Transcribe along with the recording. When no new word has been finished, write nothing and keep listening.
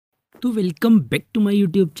तो welcome back to my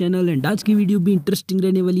YouTube channel and आज की वीडियो भी इंटरेस्टिंग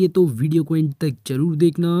रहने वाली है, तो वीडियो को एंड तक जरूर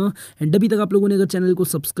देखना। एंड अभी तक आप लोगों ने अगर चैनल को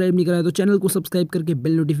सब्सक्राइब नहीं करा है तो चैनल को सब्सक्राइब करके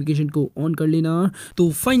बेल नोटिफिकेशन को ऑन कर लेना। तो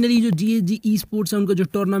फाइनली जो GHG ई स्पोर्ट्स है उनका जो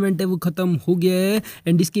टूर्नामेंट है वो खत्म हो गया है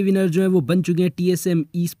एंड इसके विनर जो है वो बन चुके हैं TSM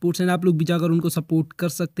ई स्पोर्ट्स। एंड आप लोग भी जाकर उनको सपोर्ट कर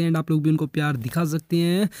सकते हैं एंड आप लोग भी उनको प्यार दिखा सकते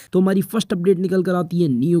हैं। तो हमारी फर्स्ट अपडेट निकल कर आती है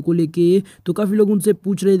नियो को लेके। तो काफ़ी लोग उनसे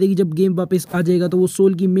पूछ रहे थे कि जब गेम वापस आ जाएगा तो वो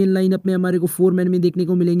सोल की मेन लाइनअप में हमारे को 4 मैन में देखने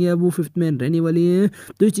को मिलेंगे, अब वो 5th मैन रहने वाले हैं।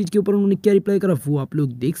 तो इस चीज़ के ऊपर उन्होंने क्या रिप्लाई करा वो आप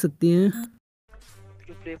लोग देख सकते हैं।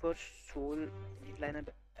 To play for Soul lineup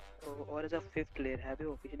or as a fifth player have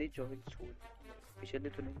you officially joined Soul?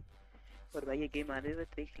 Officially तो नहीं, पर भाई ये गेम आने में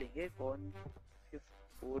देख लेंगे कौन फिफ्थ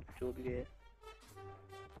फोर्थ जो भी है।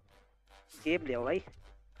 गेम ले आओ भाई,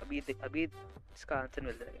 अभी इसका आंसर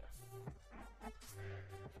मिल जाएगा।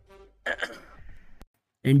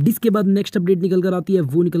 एंड इसके बाद नेक्स्ट अपडेट निकल कर आती है,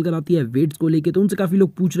 वो निकल कर आती है वेट्स को लेके। तो उनसे काफ़ी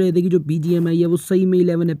लोग पूछ रहे थे कि जो BGMI है वो सही में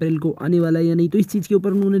 11 अप्रैल को आने वाला है या नहीं। तो इस चीज़ के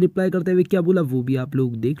ऊपर उन्होंने रिप्लाई करते हुए क्या बोला वो भी आप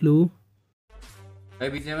लोग देख लो। भाई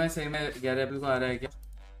BGMI सही में 11 अप्रैल को आ रहा है क्या?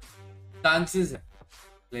 चांसेस है,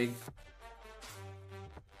 लाइक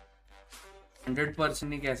 100%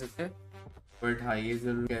 नहीं कह सकते, बट हाँ ये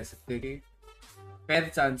जरूर कह सकते कि फेयर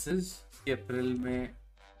चांसेस कि अप्रैल में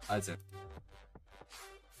आ जाए।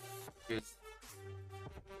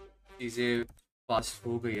 चीजें फास्ट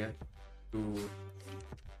हो गई है to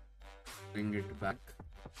bring it back,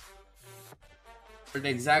 but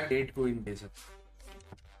exact date कोई नहीं दे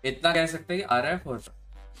सकता। इतना कह सकते हैं कि आ रहा है फॉर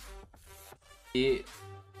ये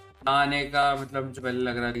ना आने का मतलब मुझे पहले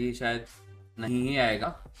लग रहा था कि शायद नहीं ही आएगा।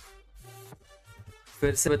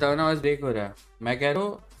 फिर से बताओ ना, आज ब्रेक हो रहा है। मैं कह रहा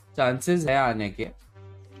हूँ चांसेस है आने के,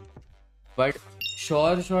 बट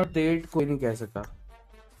श्योर डेट कोई नहीं कह सकता।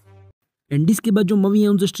 एंड इसके बाद जो मवी है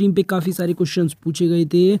उनसे स्ट्रीम पे काफ़ी सारे क्वेश्चंस पूछे गए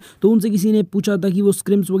थे। तो उनसे किसी ने पूछा था कि वो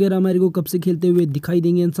स्क्रिम्स वगैरह हमारे को कब से खेलते हुए दिखाई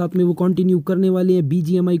देंगे एंड साथ में वो कंटिन्यू करने वाले हैं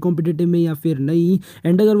BGMI कॉम्पिटिटिव में या फिर नहीं।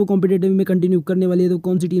 एंड अगर वो कॉम्पिटिटिव में कंटिन्यू करने वाले हैं तो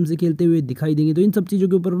कौन सी टीम से खेलते हुए दिखाई देंगे। तो इन सब चीज़ों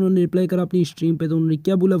के ऊपर उन्होंने रिप्लाई करा अपनी स्ट्रीम पे। तो उन्होंने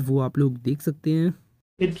क्या बोला वो आप लोग देख सकते हैं।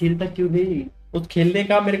 फिर खेलता क्यों नहीं? उस खेलने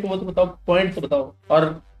का मेरे को वो तो बताओ, पॉइंट तो बताओ।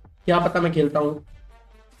 और क्या पता मैं खेलता हूँ,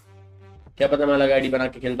 क्या पता मैं अलग आईडी बना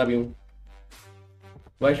के खेलता भी हूँ।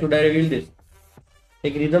 Why should I reveal this?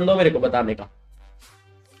 एक रीजन दो मेरे को बताने का।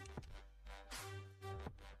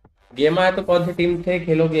 गेम आया तो कौन सी टीम से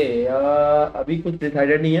खेलोगे? अभी कुछ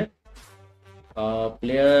डिसाइडेड नहीं है।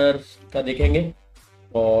 प्लेयर्स का देखेंगे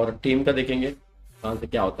और टीम का देखेंगे कहाँ से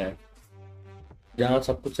क्या होता है। जहाँ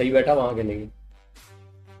सब कुछ सही बैठा वहां खेलेंगे।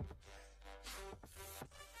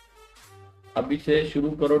 अभी से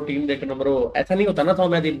शुरू करो टीम देखना ब्रो। ऐसा नहीं होता ना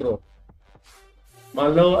सौम्यादीप ब्रो।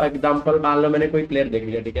 मान लो एग्जाम्पल, मान लो मैंने कोई प्लेयर देख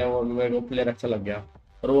लिया, ठीक है, वो मेरे को प्लेयर अच्छा लग गया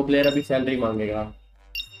और वो प्लेयर अभी सैलरी मांगेगा।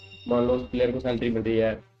 मान लो उस प्लेयर को सैलरी मिल रही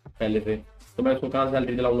है पहले से, तो मैं उसको कहाँ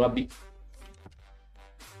सैलरी दिलाऊंगा अभी?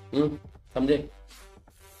 समझे?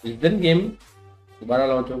 जिस दिन गेम दोबारा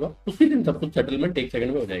लॉन्च होगा उसी दिन सब कुछ सेटलमेंट 1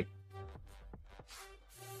 सेकंड में हो जाएगी।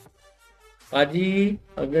 हाजी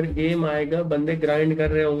अगर गेम आएगा बंदे ग्राइंड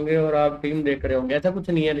कर रहे होंगे और आप टीम देख रहे होंगे, ऐसा कुछ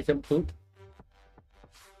नहीं है ऋषभ सूट।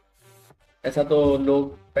 ऐसा तो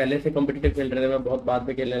लोग पहले से कॉम्पिटिटिव खेल रहे थे, मैं बहुत बाद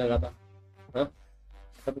में खेलने लगा था। हाँ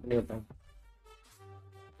ऐसा कुछ नहीं होता।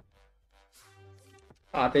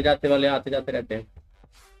 आते जाते वाले आते जाते रहते हैं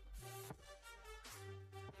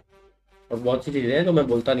और बहुत सी चीजें हैं जो मैं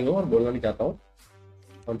बोलता नहीं हूँ और बोलना नहीं चाहता हूँ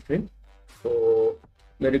ऑन स्क्रीन। तो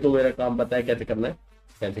मेरे को मेरा काम पता है कैसे करना है,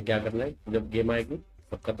 कैसे क्या करना है। जब गेम आएगी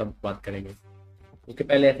सबका तब बात करेंगे। उसके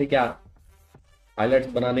पहले ऐसे क्या हाईलाइट्स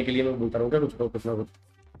बनाने के लिए मैं बोलता रहूँगा कुछ ना कुछ।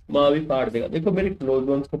 मावी फाड़ देगा। देखो मेरे क्लोज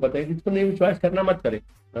वंस को पता है, जिसको नहीं विश्वास करना मत करे,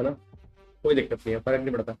 है ना, कोई दिक्कत नहीं है, फर्क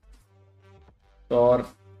नहीं पड़ता। तो और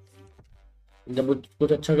जब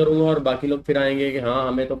कुछ अच्छा करूंगा और बाकी लोग फिर आएंगे कि हाँ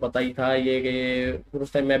हमें तो पता ही था ये कि, फिर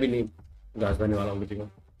उस टाइम मैं भी नहीं घास देने वाला हूँ किसी को।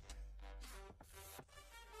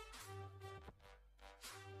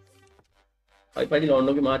 भाई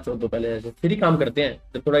लॉन्डो की मार छोड़ दो पहले। ऐसे फिर ही काम करते हैं,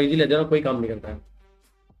 जब थोड़ा इजी ले जाओ कोई काम नहीं करता है।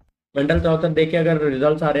 मेंटल टॉर्चर दे के अगर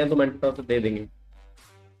रिजल्ट आ रहे हैं तो मेंटल टॉर्चर दे देंगे,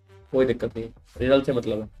 कोई दिक्कत नहीं, रिजल्ट से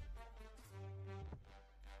मतलब है।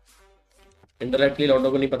 इंडायरेक्टली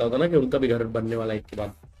लॉन्डो को नहीं पता होता ना कि उनका भी घर बनने वाला है इसके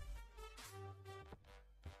बाद।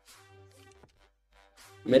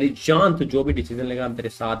 मेरी जान तो जो भी डिसीजन लेगा हम तेरे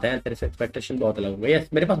साथ हैं, तेरे से एक्सपेक्टेशन बहुत अलग होंगे। यस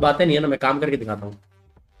मेरे पास बातें नहीं है ना, मैं काम करके दिखाता हूँ।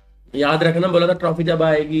 याद रखना, बोला था ट्रॉफी जब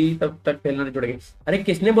आएगी तब तक खेलना नहीं छोड़ेगी। अरे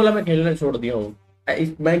किसने बोला मैं खेलना छोड़ दिया हूँ?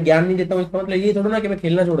 मैं ज्ञान नहीं देता हूँ इसका मतलब ये थोड़ा ना कि मैं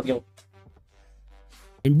खेलना छोड़ दिया हूँ।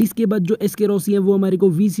 एंड इसके बाद जो SK रॉसी है वो हमारे को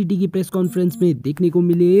VCT की प्रेस कॉन्फ्रेंस में देखने को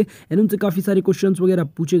मिले एंड उनसे काफ़ी सारे क्वेश्चंस वगैरह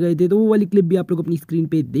पूछे गए थे। तो वो वाली क्लिप भी आप लोग अपनी स्क्रीन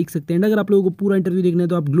पे देख सकते हैं। अगर आप लोगों को पूरा इंटरव्यू देखना है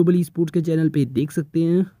तो आप ग्लोबल ई स्पोर्ट्स के चैनल पे देख सकते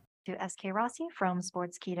हैं। to SK Rossi from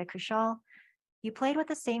𝓒𝓸𝓹𝓂𝓑 𝓢𝓽. You played with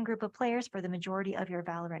the same group of players for the majority of your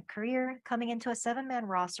Valorant career. Coming into a 7-man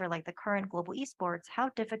roster like the current global esports, how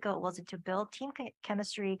difficult was it to build team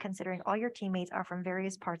chemistry considering all your teammates are from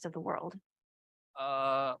various parts of the world?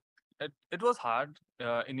 Uh, it was hard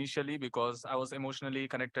initially because I was emotionally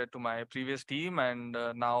connected to my previous team, and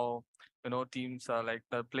now teams are like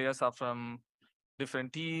the players are from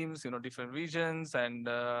different teams, different regions, and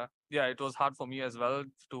yeah, it was hard for me as well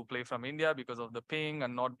to play from India because of the ping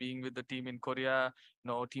and not being with the team in Korea,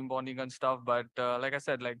 team bonding and stuff. But like I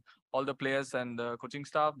said, like all the players and the coaching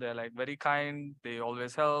staff, they're like very kind. They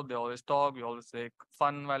always help. They always talk. We always make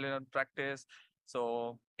fun while in practice.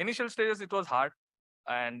 So initial stages, it was hard.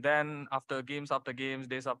 And then after games,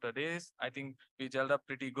 days after days, I think we gelled up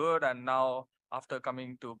pretty good. And now after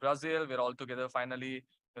coming to Brazil, we're all together finally,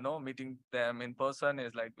 meeting them in person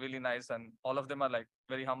is like really nice. And all of them are like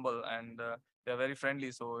very humble and they're very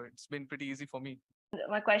friendly. So it's been pretty easy for me.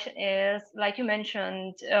 My question is, like you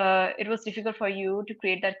mentioned, it was difficult for you to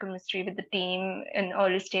create that chemistry with the team in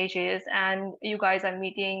early stages, and you guys are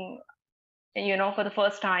meeting, for the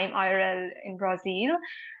first time IRL in Brazil.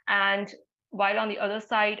 And while on the other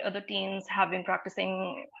side, other teams have been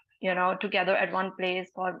practicing, together at one place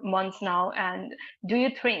for months now. And do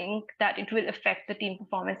you think that it will affect the team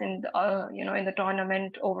performance in the, in the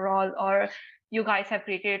tournament overall, or you guys have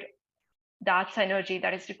created that synergy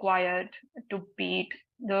that is required to beat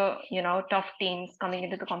the tough teams coming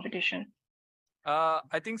into the competition?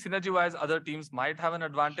 I think synergy-wise, other teams might have an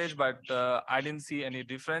advantage, but I didn't see any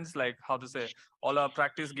difference. Like how to say, all our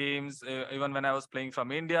practice games, even when I was playing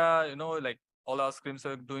from India, like all our scrims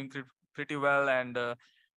are doing pretty well, and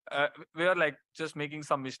we are like just making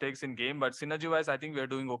some mistakes in game. But synergy-wise, I think we are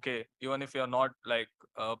doing okay, even if we are not like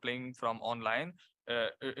playing from online.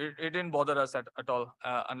 It didn't bother us at all,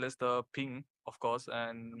 unless the ping, of course.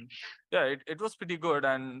 And yeah, it was pretty good.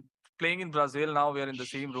 And playing in Brazil now, we're in the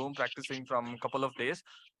same room practicing from a couple of days.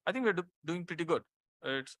 I think we're doing pretty good.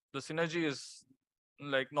 The synergy is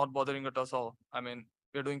like not bothering at us all. I mean,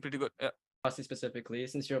 we're doing pretty good. Yeah. Rossi specifically,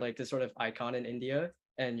 since you're like this sort of icon in India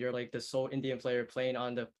and you're like the sole Indian player playing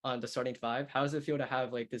on the starting five, how does it feel to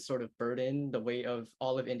have like this sort of burden, the weight of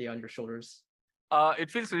all of India on your shoulders? It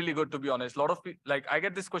feels really good, to be honest. A lot of people, like I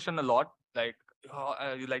get this question a lot, like,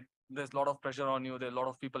 like there's a lot of pressure on you. There are a lot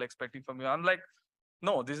of people expecting from you. I'm like,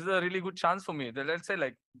 no, this is a really good chance for me. Let's say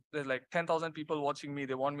like there's like 10,000 people watching me.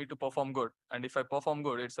 They want me to perform good, and if I perform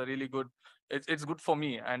good, it's a really good. It's good for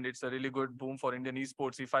me, and it's a really good boom for Indian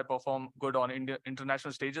esports if I perform good on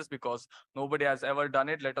international stages, because nobody has ever done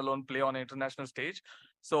it, let alone play on an international stage.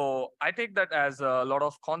 So I take that as a lot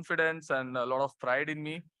of confidence and a lot of pride in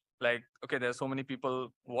me. Like, okay, there's so many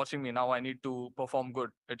people watching me now. I need to perform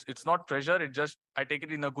good. It's not pressure. It just, I take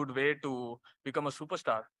it in a good way to become a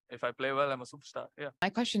superstar. If I play well, I'm a superstar. Yeah.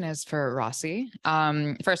 My question is for Rossi.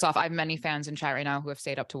 First off, I have many fans in chat right now who have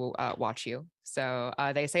stayed up to watch you. So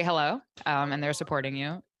they say hello, and they're supporting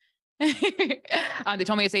you. They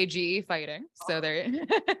told me to say GE fighting. So they're.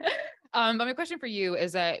 But my question for you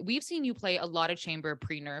is that we've seen you play a lot of chamber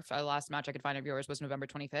pre-nerf. The last match I could find of yours was November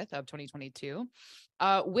 25th of 2022.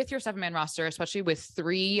 With your 7-man roster, especially with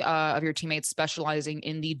 3 of your teammates specializing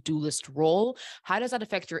in the duelist role, how does that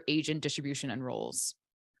affect your agent distribution and roles?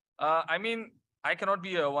 I mean, I cannot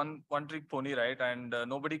be a one-trick pony, right? And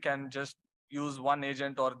nobody can just use one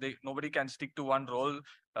agent, or nobody can stick to one role.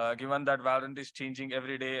 Given that Valorant is changing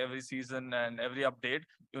every day, every season, and every update,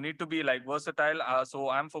 you need to be like versatile. So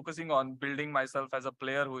I'm focusing on building myself as a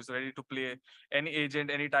player who is ready to play any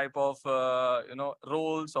agent, any type of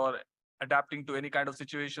roles, or adapting to any kind of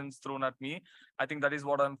situations thrown at me. I think that is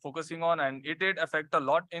what I'm focusing on, and it did affect a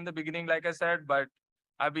lot in the beginning, like I said, but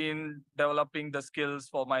I've been developing the skills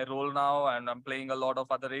for my role now, and I'm playing a lot of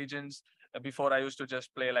other agents. Before I used to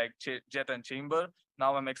just play like Jet and Chamber.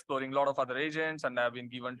 Now I'm exploring a lot of other agents, and I've been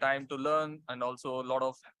given time to learn, and also a lot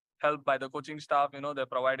of help by the coaching staff. They're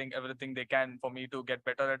providing everything they can for me to get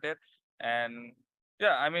better at it. And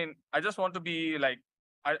yeah, I mean, I just want to be like,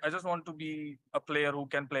 I just want to be a player who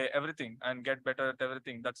can play everything and get better at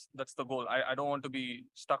everything. That's the goal. I don't want to be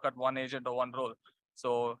stuck at one agent or one role.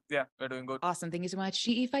 So yeah, we're doing good. Awesome. Thank you so much.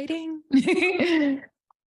 GE fighting.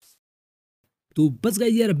 तो बस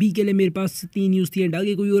guys यार, अभी के लिए मेरे पास 3 news थी, and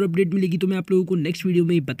आगे कोई और अपडेट मिलेगी तो मैं आप लोगों को नेक्स्ट वीडियो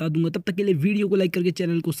में ही बता दूंगा। तब तक के लिए वीडियो को लाइक करके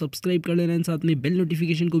चैनल को सब्सक्राइब कर लेना, साथ में बेल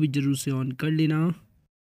नोटिफिकेशन को भी जरूर से ऑन कर लेना।